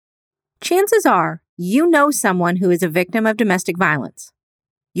Chances are you know someone who is a victim of domestic violence.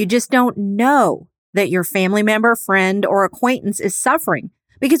 You just don't know that your family member, friend, or acquaintance is suffering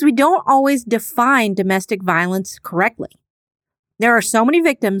because we don't always define domestic violence correctly. There are so many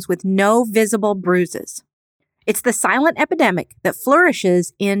victims with no visible bruises. It's the silent epidemic that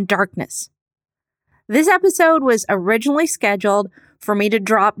flourishes in darkness. This episode was originally scheduled for me to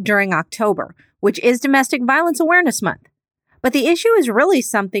drop during October, which is Domestic Violence Awareness Month. But the issue is really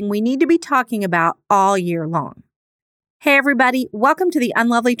something we need to be talking about all year long. Hey everybody, welcome to The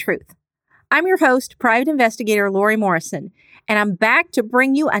Unlovely Truth. I'm your host, Private Investigator Lori Morrison, and I'm back to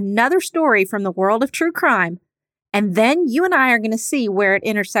bring you another story from the world of true crime, and then you and I are going to see where it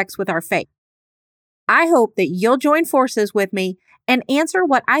intersects with our faith. I hope that you'll join forces with me and answer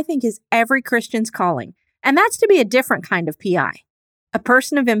what I think is every Christian's calling, and that's to be a different kind of PI, a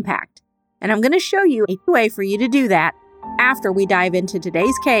person of impact. And I'm going to show you a way for you to do that after we dive into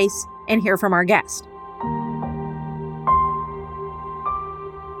today's case and hear from our guest.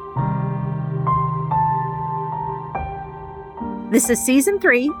 This is Season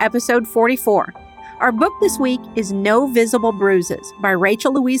 3, Episode 44. Our book this week is No Visible Bruises by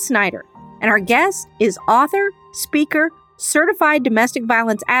Rachel Louise Snyder, and our guest is author, speaker, certified domestic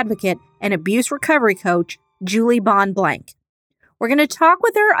violence advocate, and abuse recovery coach, Julie Bond Blank. We're going to talk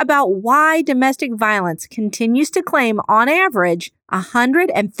with her about why domestic violence continues to claim, on average,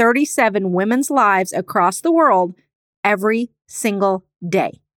 137 women's lives across the world every single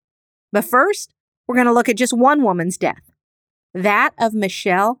day. But first, we're going to look at just one woman's death, that of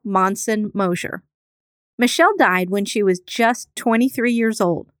Michelle Monson Mosier. Michelle died when she was just 23 years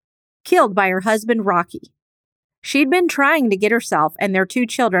old, killed by her husband, Rocky. She'd been trying to get herself and their two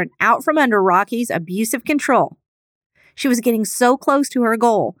children out from under Rocky's abusive control. She was getting so close to her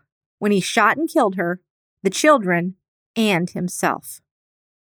goal when he shot and killed her, the children, and himself.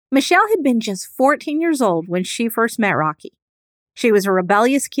 Michelle had been just 14 years old when she first met Rocky. She was a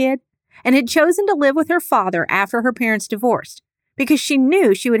rebellious kid and had chosen to live with her father after her parents divorced because she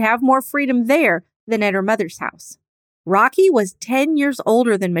knew she would have more freedom there than at her mother's house. Rocky was 10 years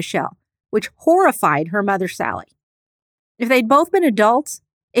older than Michelle, which horrified her mother, Sally. If they'd both been adults,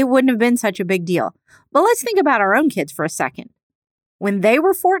 it wouldn't have been such a big deal. But let's think about our own kids for a second. When they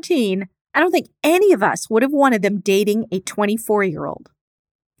were 14, I don't think any of us would have wanted them dating a 24-year-old.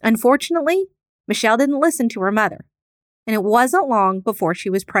 Unfortunately, Michelle didn't listen to her mother, and it wasn't long before she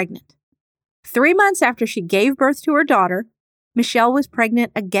was pregnant. 3 months after she gave birth to her daughter, Michelle was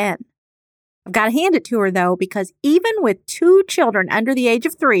pregnant again. I've got to hand it to her, though, because even with 2 children under the age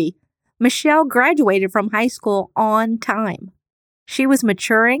of 3, Michelle graduated from high school on time. She was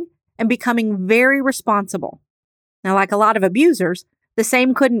maturing and becoming very responsible. Now, like a lot of abusers, the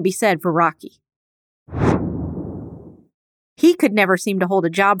same couldn't be said for Rocky. He could never seem to hold a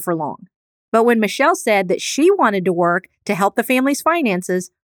job for long. But when Michelle said that she wanted to work to help the family's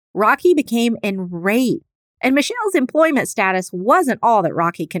finances, Rocky became enraged. And Michelle's employment status wasn't all that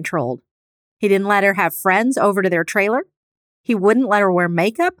Rocky controlled. He didn't let her have friends over to their trailer. He wouldn't let her wear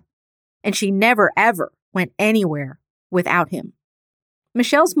makeup. And she never, ever went anywhere without him.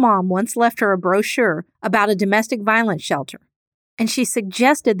 Michelle's mom once left her a brochure about a domestic violence shelter, and she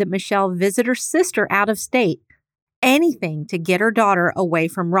suggested that Michelle visit her sister out of state, anything to get her daughter away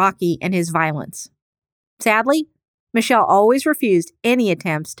from Rocky and his violence. Sadly, Michelle always refused any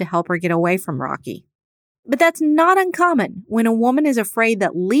attempts to help her get away from Rocky. But that's not uncommon when a woman is afraid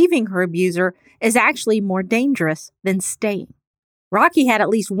that leaving her abuser is actually more dangerous than staying. Rocky had at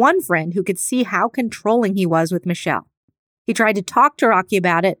least one friend who could see how controlling he was with Michelle. He tried to talk to Rocky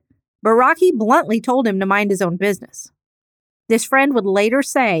about it, but Rocky bluntly told him to mind his own business. This friend would later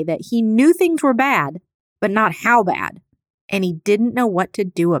say that he knew things were bad, but not how bad, and he didn't know what to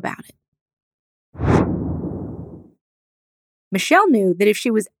do about it. Michelle knew that if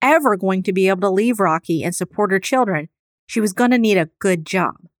she was ever going to be able to leave Rocky and support her children, she was going to need a good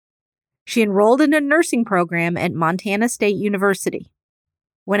job. She enrolled in a nursing program at Montana State University.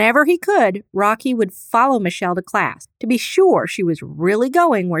 Whenever he could, Rocky would follow Michelle to class to be sure she was really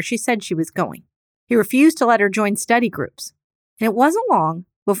going where she said she was going. He refused to let her join study groups, and it wasn't long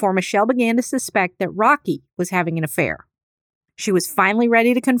before Michelle began to suspect that Rocky was having an affair. She was finally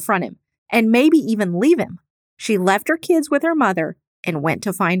ready to confront him and maybe even leave him. She left her kids with her mother and went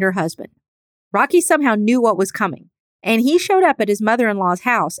to find her husband. Rocky somehow knew what was coming, and he showed up at his mother-in-law's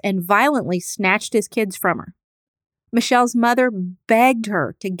house and violently snatched his kids from her. Michelle's mother begged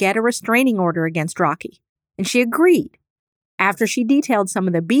her to get a restraining order against Rocky, and she agreed. After she detailed some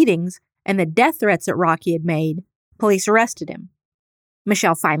of the beatings and the death threats that Rocky had made, police arrested him.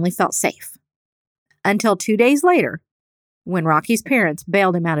 Michelle finally felt safe. Until 2 days later, when Rocky's parents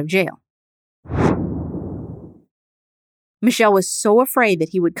bailed him out of jail. Michelle was so afraid that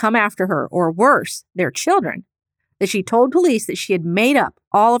he would come after her, or worse, their children, that she told police that she had made up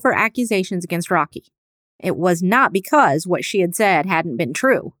all of her accusations against Rocky. It was not because what she had said hadn't been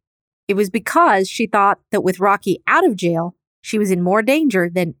true. It was because she thought that with Rocky out of jail, she was in more danger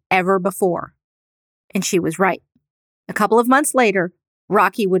than ever before. And she was right. A couple of months later,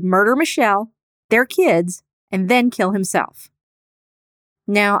 Rocky would murder Michelle, their kids, and then kill himself.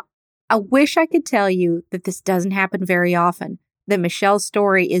 Now, I wish I could tell you that this doesn't happen very often, that Michelle's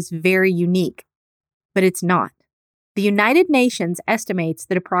story is very unique, but it's not. The United Nations estimates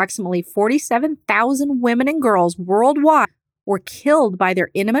that approximately 47,000 women and girls worldwide were killed by their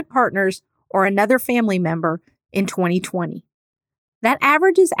intimate partners or another family member in 2020. That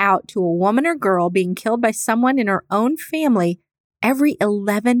averages out to a woman or girl being killed by someone in her own family every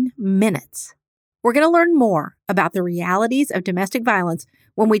 11 minutes. We're going to learn more about the realities of domestic violence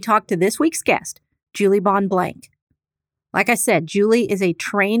when we talk to this week's guest, Julie Bond Blank. Like I said, Julie is a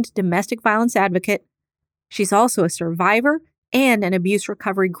trained domestic violence advocate. She's also a survivor and an abuse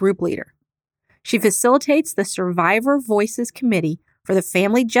recovery group leader. She facilitates the Survivor Voices Committee for the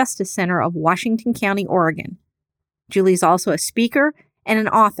Family Justice Center of Washington County, Oregon. Julie's also a speaker and an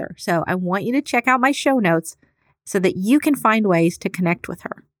author, so I want you to check out my show notes so that you can find ways to connect with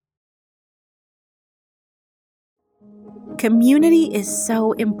her. Community is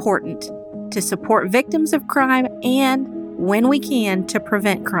so important to support victims of crime and, when we can, to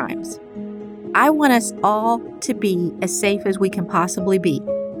prevent crimes. I want us all to be as safe as we can possibly be,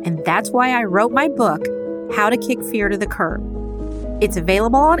 and that's why I wrote my book, How to Kick Fear to the Curb. It's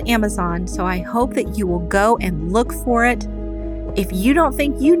available on Amazon, so I hope that you will go and look for it. If you don't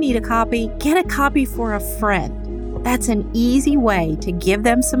think you need a copy, get a copy for a friend. That's an easy way to give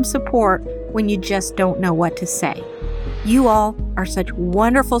them some support when you just don't know what to say. You all are such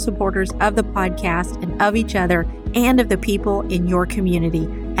wonderful supporters of the podcast and of each other and of the people in your community,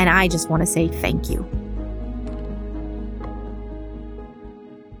 and I just want to say thank you.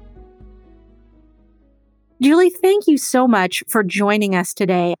 Julie, thank you so much for joining us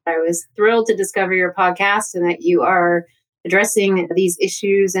today. I was thrilled to discover your podcast and that you are addressing these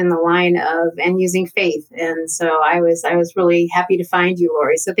issues in the line of and using faith. And so I was really happy to find you,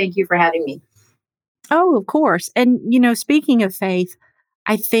 Lori. So thank you for having me. Oh, of course. And, speaking of faith,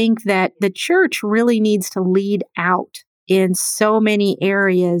 I think that the church really needs to lead out in so many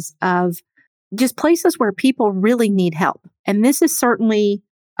areas of just places where people really need help. And this is certainly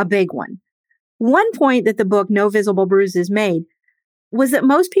a big one. One point that the book No Visible Bruises made was that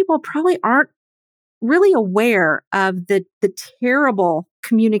most people probably aren't really aware of the terrible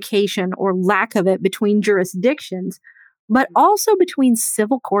communication or lack of it between jurisdictions, but also between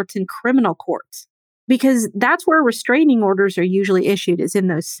civil courts and criminal courts, because that's where restraining orders are usually issued, is in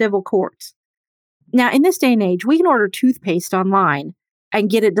those civil courts. Now, in this day and age, we can order toothpaste online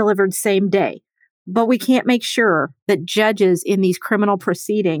and get it delivered same day, but we can't make sure that judges in these criminal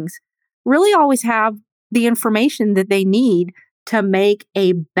proceedings really always have the information that they need to make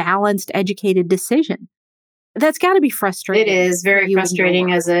a balanced, educated decision. That's got to be frustrating. It is very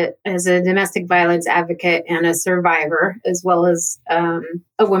frustrating as a domestic violence advocate and a survivor, as well as a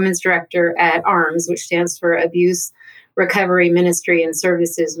women's director at ARMS, which stands for Abuse Recovery Ministry and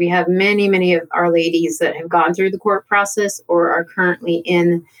Services. We have many of our ladies that have gone through the court process or are currently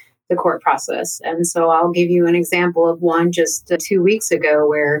in the court process. And so I'll give you an example of one just 2 weeks ago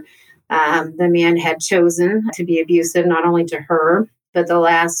where the man had chosen to be abusive, not only to her, but the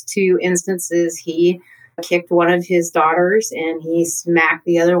last two instances, he kicked one of his daughters and he smacked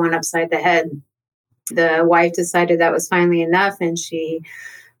the other one upside the head. The wife decided that was finally enough, and she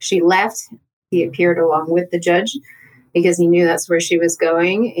left. He appeared along with the judge because he knew that's where she was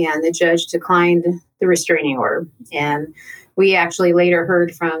going, and the judge declined the restraining order. And we actually later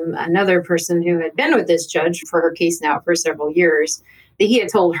heard from another person who had been with this judge for her case now for several years that he had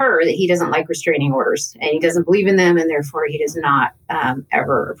told her that he doesn't like restraining orders and he doesn't believe in them, and therefore he does not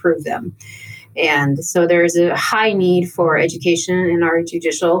ever approve them. And so there's a high need for education in our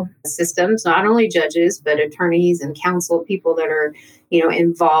judicial systems, not only judges, but attorneys and counsel, people that are,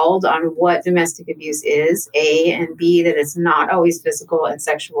 involved on what domestic abuse is, A, and B, that it's not always physical and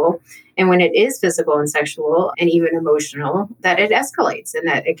sexual. And when it is physical and sexual and even emotional, that it escalates and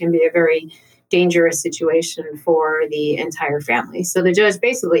that it can be a very dangerous situation for the entire family. So the judge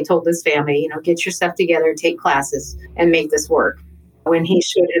basically told this family, get your stuff together, take classes, and make this work, when he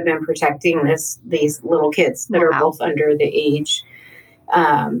should have been protecting these little kids that are both under the age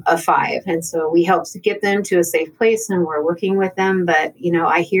of 5. And so we helped to get them to a safe place, and we're working with them. But,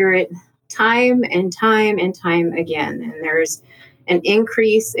 I hear it time and time and time again. And there's an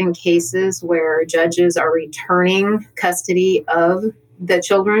increase in cases where judges are returning custody of the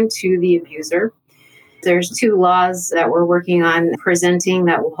children to the abuser. There's 2 laws that we're working on presenting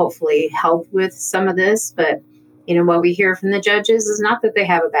that will hopefully help with some of this. But, what we hear from the judges is not that they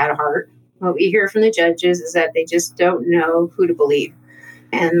have a bad heart. What we hear from the judges is that they just don't know who to believe.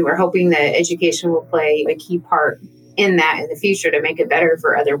 And we're hoping that education will play a key part in that in the future to make it better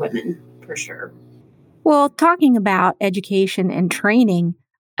for other women, for sure. Well, talking about education and training,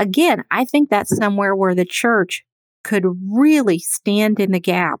 again, I think that's somewhere where the church could really stand in the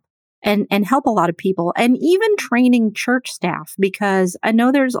gap and help a lot of people, and even training church staff, because I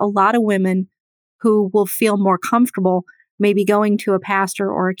know there's a lot of women who will feel more comfortable maybe going to a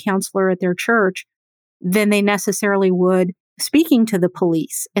pastor or a counselor at their church than they necessarily would speaking to the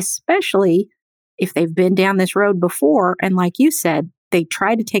police, especially if they've been down this road before. And like you said, they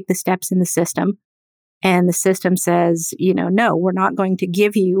try to take the steps in the system and the system says, no, we're not going to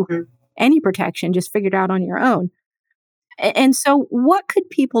give you any protection, just figure it out on your own. And so what could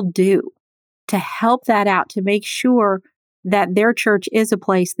people do to help that out, to make sure that their church is a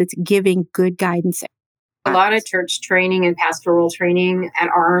place that's giving good guidance? A lot of church training and pastoral training at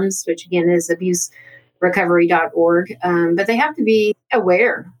ARMS, which again is abuserecovery.org. But they have to be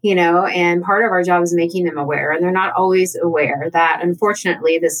aware, and part of our job is making them aware. And they're not always aware that,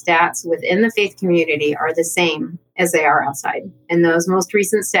 unfortunately, the stats within the faith community are the same as they are outside. And those most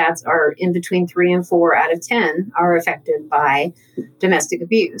recent stats are in between 3 and 4 out of 10 are affected by domestic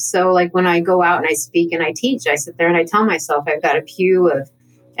abuse. So like when I go out and I speak and I teach, I sit there and I tell myself I've got a pew of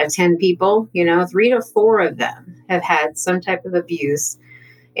 10 people, 3 to 4 of them have had some type of abuse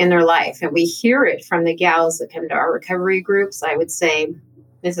in their life. And we hear it from the gals that come to our recovery groups. I would say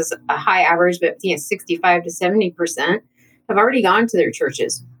this is a high average, but 65 to 70% have already gone to their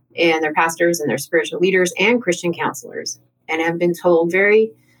churches and their pastors and their spiritual leaders and Christian counselors and have been told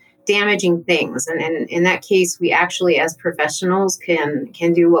very damaging things. And in that case, we actually, as professionals,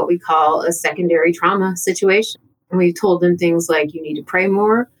 can do what we call a secondary trauma situation. And we've told them things like, you need to pray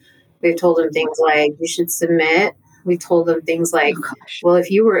more. We've told them things like, you should submit. We've told them things like, well,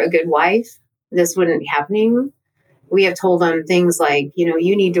 if you were a good wife, this wouldn't be happening. We have told them things like,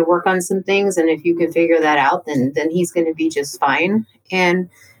 you need to work on some things. And if you can figure that out, then he's going to be just fine. And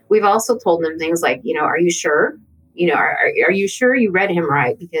we've also told them things like, are you sure? Are you sure you read him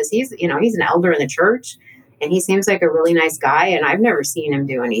right? Because he's an elder in the church and he seems like a really nice guy. And I've never seen him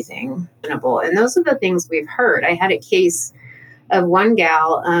do anything. And those are the things we've heard. I had a case of one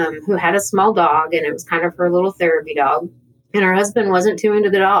gal who had a small dog, and it was kind of her little therapy dog. And her husband wasn't too into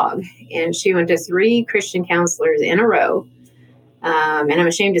the dog. And she went to 3 Christian counselors in a row. And I'm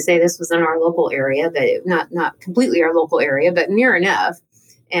ashamed to say this was in our local area, but not completely our local area, but near enough.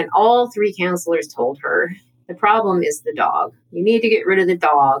 And all 3 counselors told her, the problem is the dog. You need to get rid of the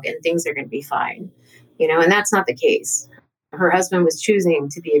dog and things are going to be fine. And that's not the case. Her husband was choosing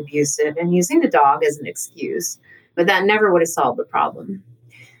to be abusive and using the dog as an excuse. But that never would have solved the problem.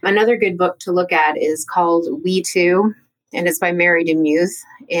 Another good book to look at is called We Too, and it's by Mary DeMuth.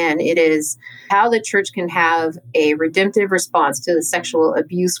 And it is how the church can have a redemptive response to the sexual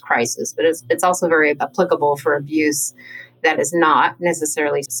abuse crisis. But it's also very applicable for abuse that is not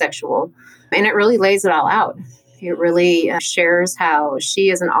necessarily sexual. And it really lays it all out. It really shares how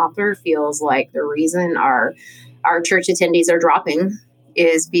she, as an author, feels like the reason our church attendees are dropping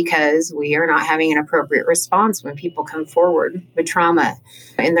is because we are not having an appropriate response when people come forward with trauma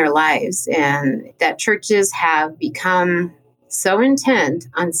in their lives. And that churches have become so intent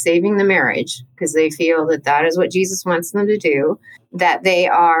on saving the marriage because they feel that is what Jesus wants them to do, that they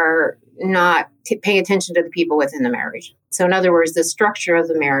are not paying attention to the people within the marriage. So in other words, the structure of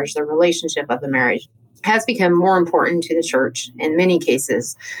the marriage, the relationship of the marriage has become more important to the church in many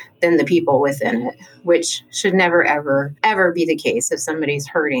cases than the people within it, which should never, ever, ever be the case if somebody's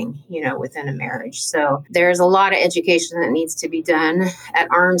hurting, within a marriage. So there's a lot of education that needs to be done. At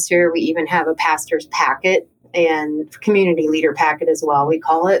ARMS here, we even have a pastor's packet and community leader packet as well, we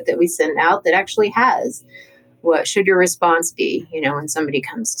call it, that we send out that actually has what should your response be, when somebody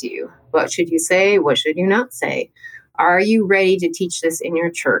comes to you? What should you say? What should you not say? Are you ready to teach this in your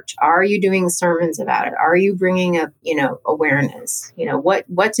church? Are you doing sermons about it? Are you bringing up, awareness?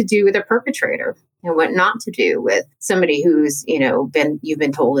 What to do with a perpetrator and what not to do with somebody who's, you've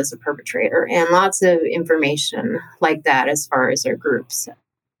been told is a perpetrator, and lots of information like that as far as our groups.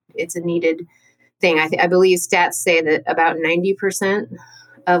 It's a needed thing. I believe stats say that about 90%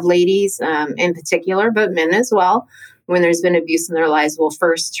 of ladies in particular, but men as well, when there's been abuse in their lives, will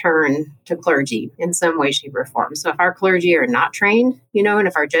first turn to clergy in some way, shape, or form. So if our clergy are not trained, and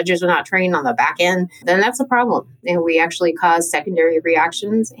if our judges are not trained on the back end, then that's a problem. And we actually cause secondary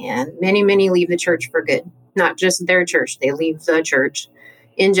reactions, and many, many leave the church for good. Not just their church, they leave the church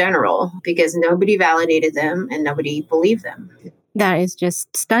in general because nobody validated them and nobody believed them. That is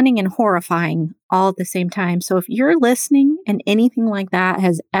just stunning and horrifying all at the same time. So if you're listening and anything like that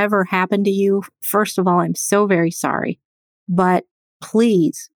has ever happened to you, first of all, I'm so very sorry. But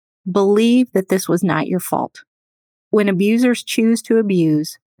please believe that this was not your fault. When abusers choose to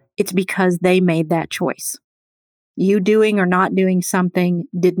abuse, it's because they made that choice. You doing or not doing something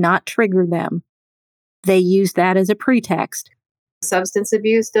did not trigger them. They used that as a pretext. Substance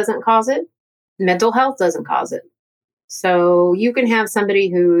abuse doesn't cause it. Mental health doesn't cause it. So you can have somebody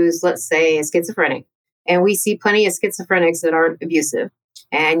who's, let's say, schizophrenic, and we see plenty of schizophrenics that aren't abusive.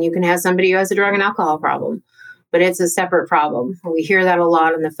 And you can have somebody who has a drug and alcohol problem, but it's a separate problem. We hear that a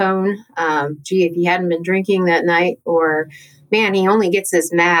lot on the phone. If he hadn't been drinking that night, or man, he only gets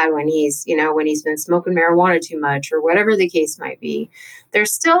this mad when he's been smoking marijuana too much, or whatever the case might be.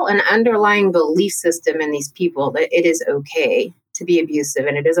 There's still an underlying belief system in these people that it is okay to be abusive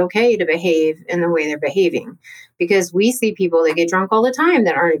and it is okay to behave in the way they're behaving, because we see people that get drunk all the time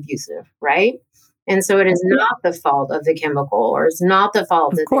that aren't abusive, right? And so it is not the fault of the chemical, or it's not the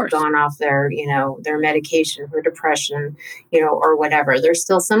fault that they've gone off their medication for depression, or whatever. There's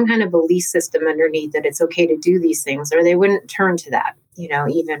still some kind of belief system underneath that it's okay to do these things, or they wouldn't turn to that,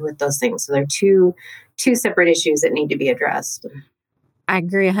 even with those things. So they're two separate issues that need to be addressed. I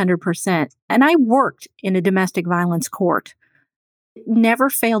agree 100%. And I worked in a domestic violence court. It never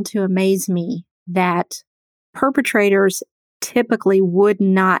failed to amaze me that perpetrators typically would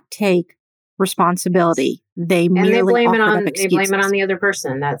not take responsibility. They merely blame it on the other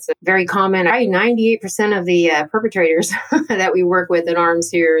person. That's very common. 98% of the perpetrators that we work with in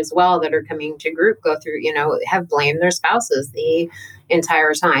ARMS here as well that are coming to group go through, have blamed their spouses the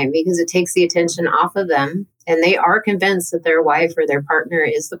entire time, because it takes the attention off of them, and they are convinced that their wife or their partner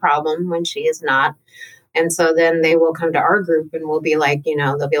is the problem when she is not. And so then they will come to our group and we'll be like,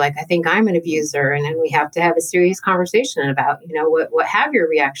 they'll be like, I think I'm an abuser. And then we have to have a serious conversation about, what have your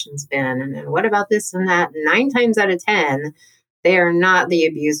reactions been? And then what about this and that? 9 times out of 10, they are not the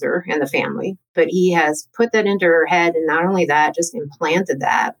abuser in the family, but he has put that into her head. And not only that, just implanted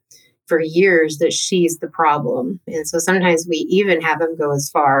that for years that she's the problem. And so sometimes we even have him go as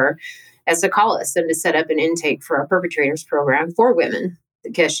far as to call us and to set up an intake for a perpetrators program for women,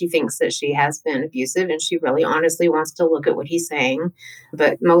 because she thinks that she has been abusive and she really honestly wants to look at what he's saying.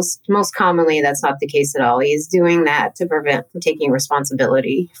 But most commonly, that's not the case at all. He's doing that to prevent from taking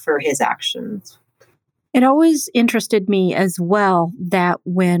responsibility for his actions. It always interested me as well that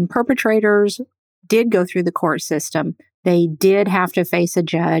when perpetrators did go through the court system, they did have to face a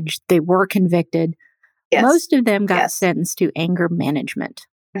judge. They were convicted. Yes. Most of them got sentenced to anger management.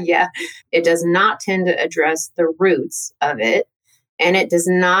 Yeah, it does not tend to address the roots of it. And it does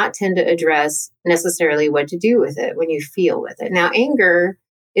not tend to address necessarily what to do with it when you feel with it. Now, anger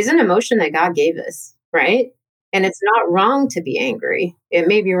is an emotion that God gave us, right? And it's not wrong to be angry. It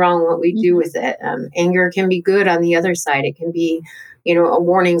may be wrong what we do with it. Anger can be good on the other side. It can be, a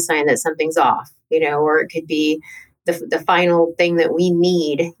warning sign that something's off, or it could be the final thing that we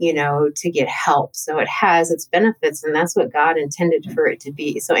need, to get help. So it has its benefits, and that's what God intended for it to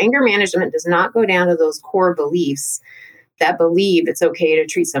be. So anger management does not go down to those core beliefs that believe it's okay to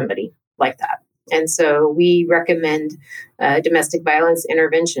treat somebody like that. And so we recommend a domestic violence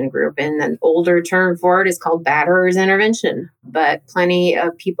intervention group. And an older term for it is called batterers intervention. But plenty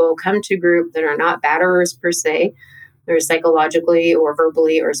of people come to group that are not batterers per se. They're psychologically or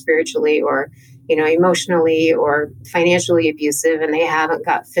verbally or spiritually or, emotionally or financially abusive, and they haven't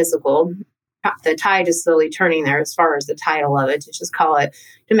got physical. The tide is slowly turning there as far as the title of it, to just call it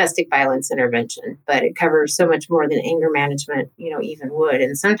domestic violence intervention. But it covers so much more than anger management, even would.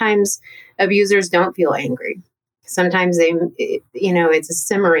 And sometimes abusers don't feel angry. Sometimes it's a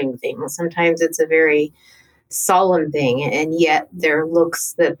simmering thing. Sometimes it's a very solemn thing. And yet their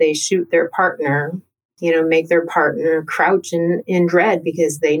looks that they shoot their partner, make their partner crouch in dread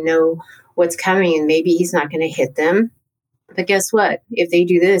because they know what's coming, and maybe he's not going to hit them. But guess what? If they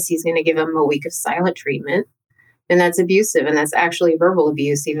do this, he's going to give them a week of silent treatment. And that's abusive. And that's actually verbal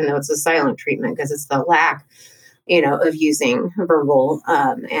abuse, even though it's a silent treatment, because it's the lack, of using verbal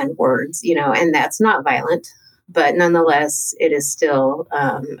and words, and that's not violent. But nonetheless, it is still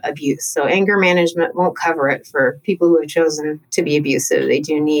abuse. So anger management won't cover it for people who have chosen to be abusive. They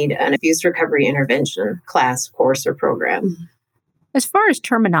do need an abuse recovery intervention class, course, or program. As far as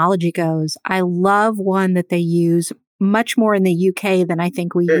terminology goes, I love one that they use much more in the UK than I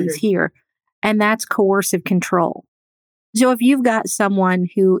think we use here, and that's coercive control. So if you've got someone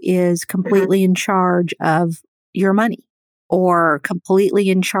who is completely in charge of your money, or completely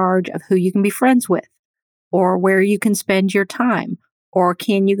in charge of who you can be friends with, or where you can spend your time, or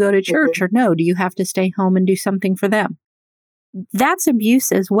can you go to church or no, do you have to stay home and do something for them? That's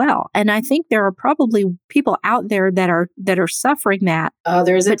abuse as well. And I think there are probably people out there that are suffering that. Oh,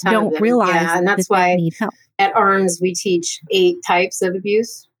 there's a ton don't of them. realize and that's that why they need help. At ARMS we teach 8 types of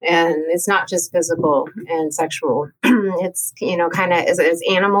abuse, and it's not just physical and sexual. It's kind of it's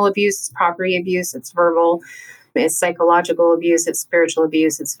animal abuse, it's property abuse, it's verbal, it's psychological abuse, it's spiritual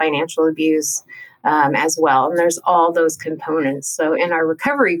abuse, it's financial abuse as well. And there's all those components. So in our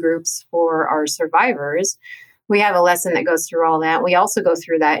recovery groups for our survivors, we have a lesson that goes through all that. We also go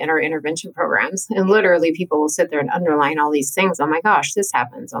through that in our intervention programs. And literally people will sit there and underline all these things. Oh my gosh, this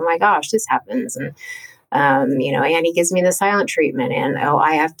happens. Oh my gosh, this happens. And, Annie gives me the silent treatment. And,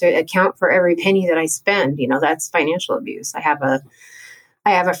 I have to account for every penny that I spend. That's financial abuse. I have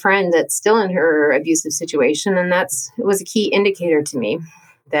a friend that's still in her abusive situation. And it was a key indicator to me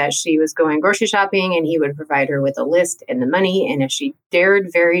that she was going grocery shopping and he would provide her with a list and the money. And if she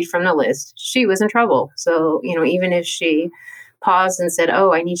varied from the list, she was in trouble. So, even if she paused and said,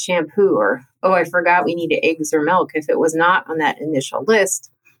 oh, I need shampoo, or, oh, I forgot we needed eggs or milk, if it was not on that initial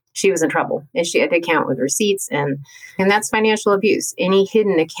list, she was in trouble. And she had to account with receipts. And that's financial abuse. Any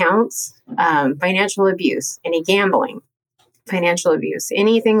hidden accounts, financial abuse, any gambling, financial abuse,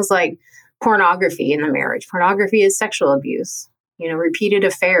 any things like pornography in the marriage. Pornography is sexual abuse. Repeated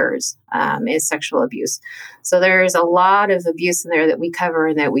affairs is sexual abuse. So there's a lot of abuse in there that we cover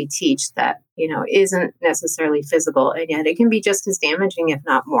and that we teach that, isn't necessarily physical. And yet it can be just as damaging, if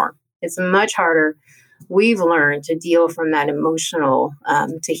not more. It's much harder. We've learned to deal from that emotional,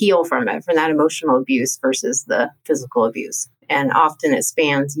 to heal from that emotional abuse versus the physical abuse. And often it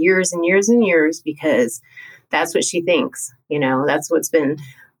spans years and years and years because that's what she thinks. That's what's been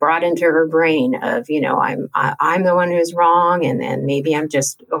brought into her brain of, I'm the one who's wrong. And then maybe I'm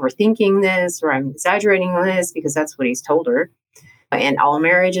just overthinking this, or I'm exaggerating this because that's what he's told her. And all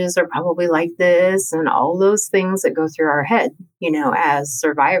marriages are probably like this, and all those things that go through our head, as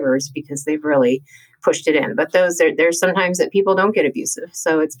survivors, because they've really pushed it in. But there's sometimes that people don't get abusive.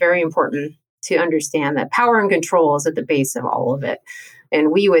 So it's very important to understand that power and control is at the base of all of it.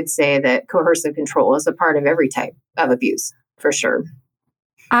 And we would say that coercive control is a part of every type of abuse, for sure.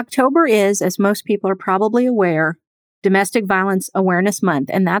 October is, as most people are probably aware, Domestic Violence Awareness Month.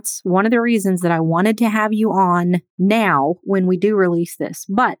 And that's one of the reasons that I wanted to have you on now when we do release this.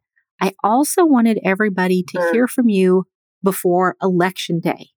 But I also wanted everybody to hear from you before Election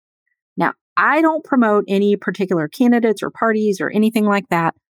Day. Now, I don't promote any particular candidates or parties or anything like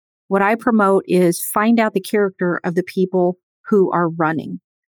that. What I promote is find out the character of the people who are running.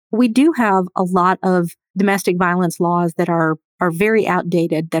 We do have a lot of domestic violence laws that are very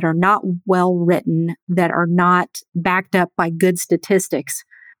outdated, that are not well written, that are not backed up by good statistics.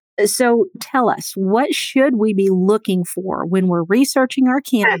 So tell us, what should we be looking for when we're researching our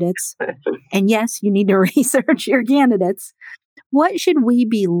candidates? And yes, you need to research your candidates. What should we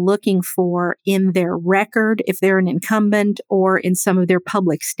be looking for in their record, if they're an incumbent, or in some of their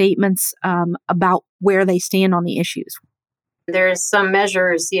public statements about where they stand on the issues? There's some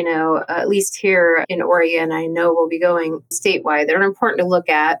measures, at least here in Oregon, I know we'll be going statewide. They're important to look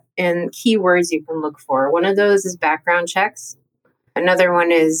at, and keywords you can look for. One of those is background checks. Another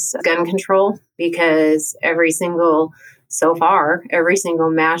one is gun control, because every single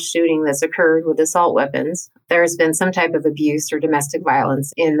mass shooting that's occurred with assault weapons, there's been some type of abuse or domestic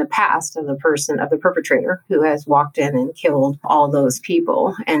violence in the past of the perpetrator who has walked in and killed all those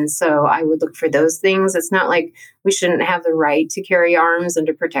people. And so I would look for those things. It's not like we shouldn't have the right to carry arms and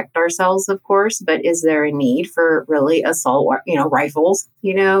to protect ourselves, of course, but is there a need for really assault, rifles?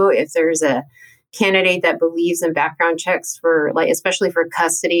 If there's a candidate that believes in background checks for, especially for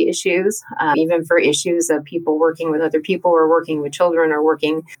custody issues, even for issues of people working with other people or working with children or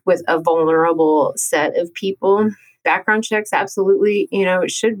working with a vulnerable set of people, background checks absolutely,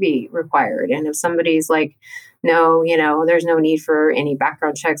 it should be required. And if somebody's like, no, there's no need for any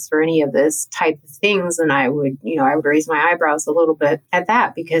background checks for any of this type of things, then I would raise my eyebrows a little bit at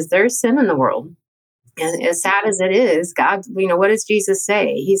that, because there's sin in the world. And as sad as it is, God, what does Jesus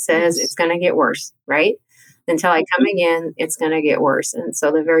say? He says it's going to get worse, right? Until I come again, it's going to get worse. And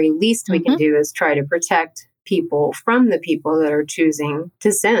so the very least we can do is try to protect people from the people that are choosing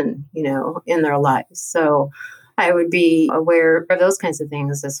to sin, in their lives. So I would be aware of those kinds of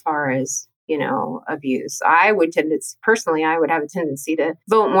things as far as, abuse. I would have a tendency to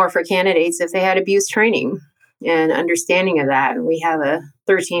vote more for candidates if they had abuse training. and understanding of that. And we have a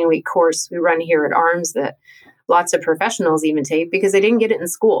 13-week course we run here at ARMS that lots of professionals even take because they didn't get it in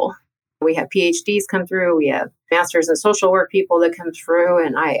school. We have PhDs come through. We have masters in social work people that come through.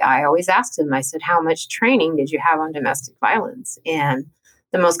 And I always asked them, I said, how much training did you have on domestic violence? And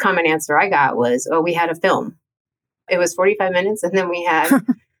the most common answer I got was, oh, we had a film. It was 45 minutes. And then we had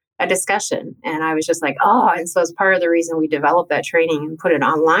a discussion. And I was just like, oh, and so as part of the reason we developed that training and put it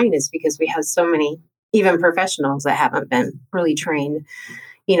online is because we have so many, even professionals that haven't been really trained,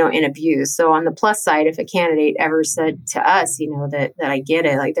 in abuse. So on the plus side, if a candidate ever said to us, that I get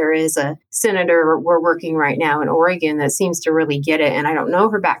it, like there is a senator we're working right now in Oregon that seems to really get it. And I don't know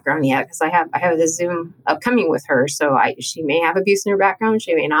her background yet because I have the Zoom upcoming with her. So she may have abuse in her background,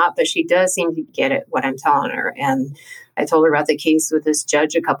 she may not, but she does seem to get it, what I'm telling her. And I told her about the case with this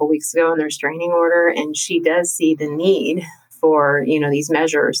judge a couple weeks ago and their restraining order. And she does see the need for, these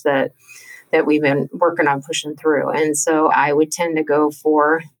measures that we've been working on pushing through. And so I would tend to go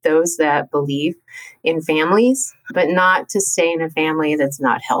for those that believe in families, but not to stay in a family that's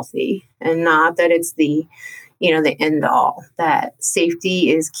not healthy and not that it's the end all, that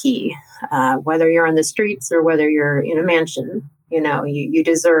safety is key. Whether you're on the streets or whether you're in a mansion, you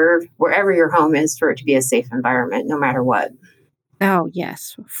deserve wherever your home is for it to be a safe environment, no matter what. Oh,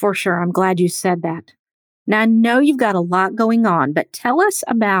 yes, for sure. I'm glad you said that. Now, I know you've got a lot going on, but tell us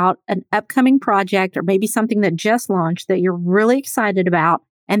about an upcoming project or maybe something that just launched that you're really excited about,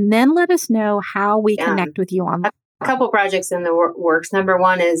 and then let us know how we connect with you online. A couple projects in the works. Number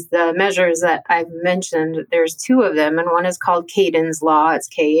one is the measures that I've mentioned. There's two of them, and one is called Kayden's Law. It's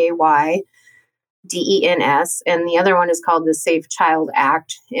Kaydens, and the other one is called the Safe Child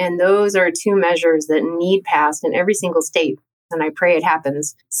Act. And those are two measures that need passed in every single state. And I pray it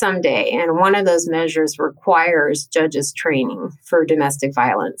happens someday. And one of those measures requires judges training for domestic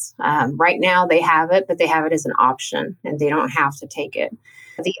violence. Right now they have it, but they have it as an option and they don't have to take it.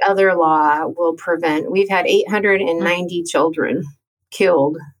 The other law will prevent, we've had 890 children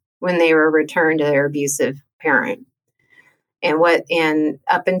killed when they were returned to their abusive parent. And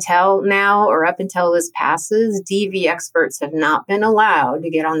up until now, or up until this passes, DV experts have not been allowed to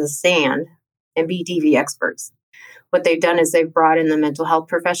get on the stand and be DV experts. What they've done is they've brought in the mental health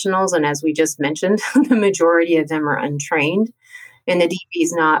professionals. And as we just mentioned, the majority of them are untrained and the DV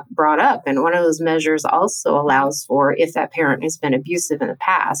is not brought up. And one of those measures also allows for, if that parent has been abusive in the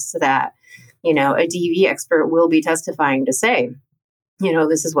past, so that, a DV expert will be testifying to say,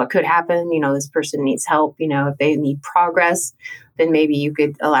 this is what could happen. This person needs help. If they need progress, then maybe you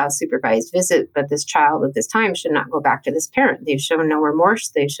could allow supervised visit. But this child at this time should not go back to this parent. They've shown no remorse.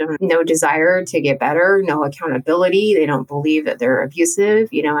 They've shown no desire to get better, no accountability. They don't believe that they're abusive,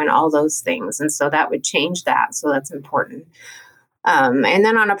 and all those things. And so that would change that. So that's important. And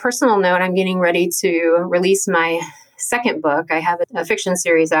then on a personal note, I'm getting ready to release my second book. I have a fiction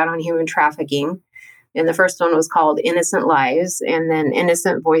series out on human trafficking. And the first one was called Innocent Lives, and then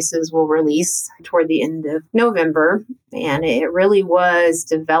Innocent Voices will release toward the end of November. And it really was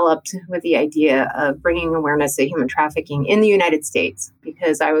developed with the idea of bringing awareness to human trafficking in the United States,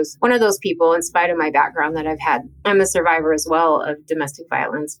 because I was one of those people, in spite of my background that I'm a survivor as well of domestic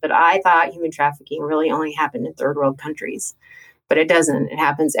violence, but I thought human trafficking really only happened in third world countries. But it doesn't. It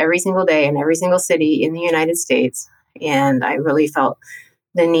happens every single day in every single city in the United States. And I really felt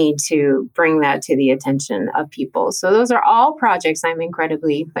the need to bring that to the attention of people. So those are all projects I'm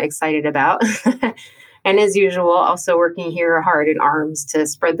incredibly excited about. And as usual, also working here hard in ARMS to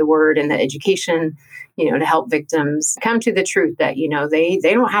spread the word and the education, to help victims come to the truth that,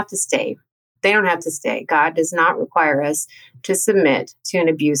 they don't have to stay. They don't have to stay. God does not require us to submit to an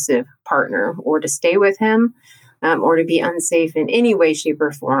abusive partner or to stay with him or to be unsafe in any way, shape,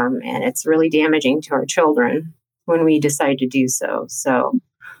 or form. And it's really damaging to our children when we decide to do so. So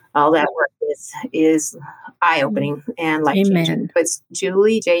all that work is eye-opening and life-changing. It's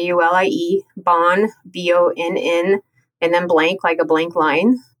Julie, Julie, Bonn, Bonn, and then blank, like a blank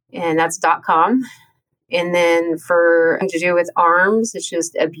line, and that's .com. And then for to do with ARMS, it's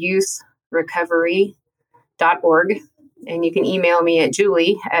just abuserecovery.org. And you can email me at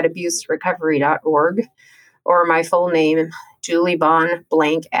julie@abuserecovery.org or my full name,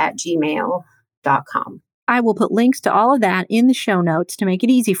 juliebonblank@gmail.com. I will put links to all of that in the show notes to make it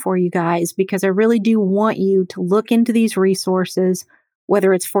easy for you guys, because I really do want you to look into these resources,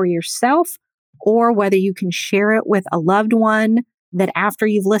 whether it's for yourself or whether you can share it with a loved one that after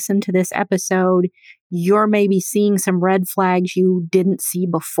you've listened to this episode, you're maybe seeing some red flags you didn't see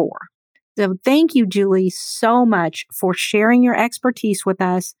before. So thank you, Julie, so much for sharing your expertise with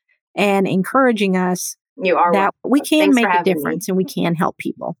us and encouraging us that we can make a difference and we can help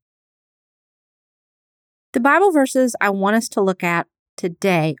people. The Bible verses I want us to look at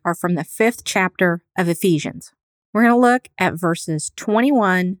today are from the 5th chapter of Ephesians. We're going to look at verses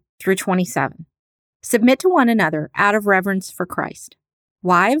 21 through 27. Submit to one another out of reverence for Christ.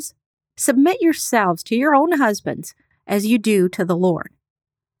 Wives, submit yourselves to your own husbands as you do to the Lord.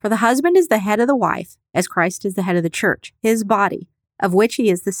 For the husband is the head of the wife, as Christ is the head of the church, his body, of which he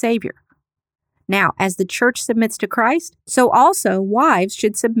is the Savior. Now, as the church submits to Christ, so also wives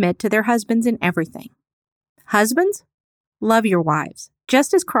should submit to their husbands in everything. Husbands, love your wives,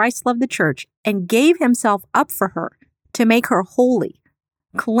 just as Christ loved the church and gave himself up for her to make her holy,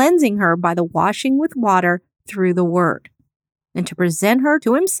 cleansing her by the washing with water through the word, and to present her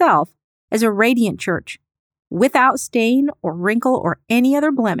to himself as a radiant church, without stain or wrinkle or any other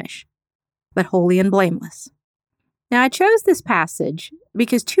blemish, but holy and blameless. Now, I chose this passage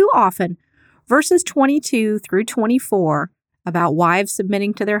because too often, verses 22 through 24 about wives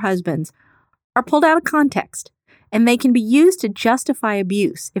submitting to their husbands are pulled out of context, and they can be used to justify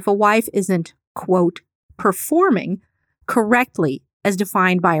abuse if a wife isn't, quote, performing correctly as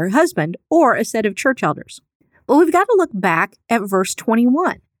defined by her husband or a set of church elders. But we've got to look back at verse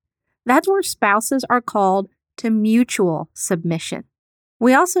 21. That's where spouses are called to mutual submission.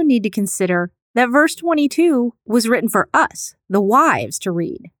 We also need to consider that verse 22 was written for us, the wives, to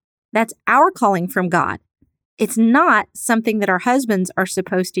read. That's our calling from God. It's not something that our husbands are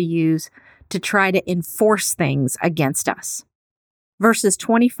supposed to use to try to enforce things against us. Verses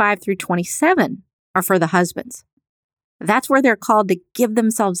 25 through 27 are for the husbands. That's where they're called to give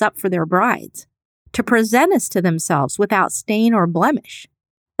themselves up for their brides, to present us to themselves without stain or blemish.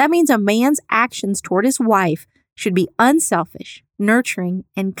 That means a man's actions toward his wife should be unselfish, nurturing,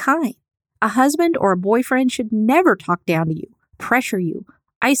 and kind. A husband or a boyfriend should never talk down to you, pressure you,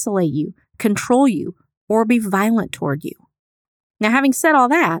 isolate you, control you, or be violent toward you. Now, having said all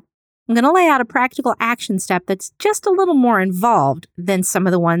that, I'm going to lay out a practical action step that's just a little more involved than some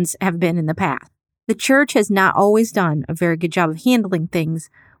of the ones have been in the past. The church has not always done a very good job of handling things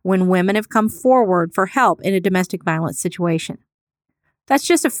when women have come forward for help in a domestic violence situation. That's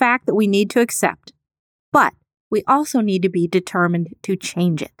just a fact that we need to accept, but we also need to be determined to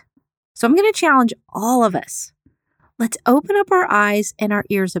change it. So I'm going to challenge all of us. Let's open up our eyes and our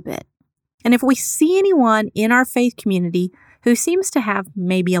ears a bit. And if we see anyone in our faith community who seems to have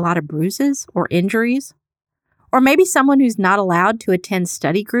maybe a lot of bruises or injuries, or maybe someone who's not allowed to attend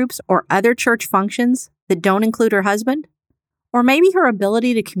study groups or other church functions that don't include her husband, or maybe her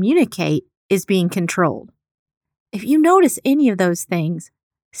ability to communicate is being controlled. If you notice any of those things,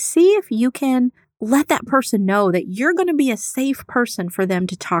 see if you can let that person know that you're going to be a safe person for them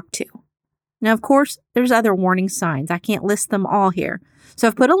to talk to. Now, of course, there's other warning signs. I can't list them all here. So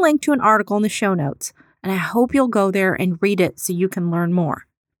I've put a link to an article in the show notes, and I hope you'll go there and read it so you can learn more.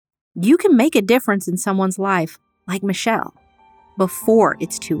 You can make a difference in someone's life, like Michelle, before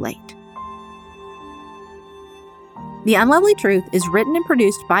it's too late. The Unlovely Truth is written and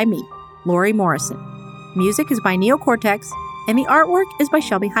produced by me, Lori Morrison. Music is by Neocortex, and the artwork is by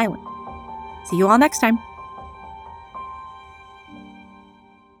Shelby Highland. See you all next time.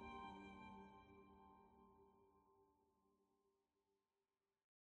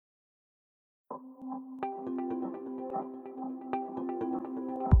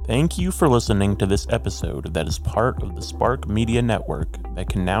 Thank you for listening to this episode that is part of the Spark Media Network that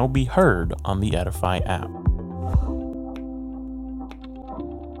can now be heard on the Edify app.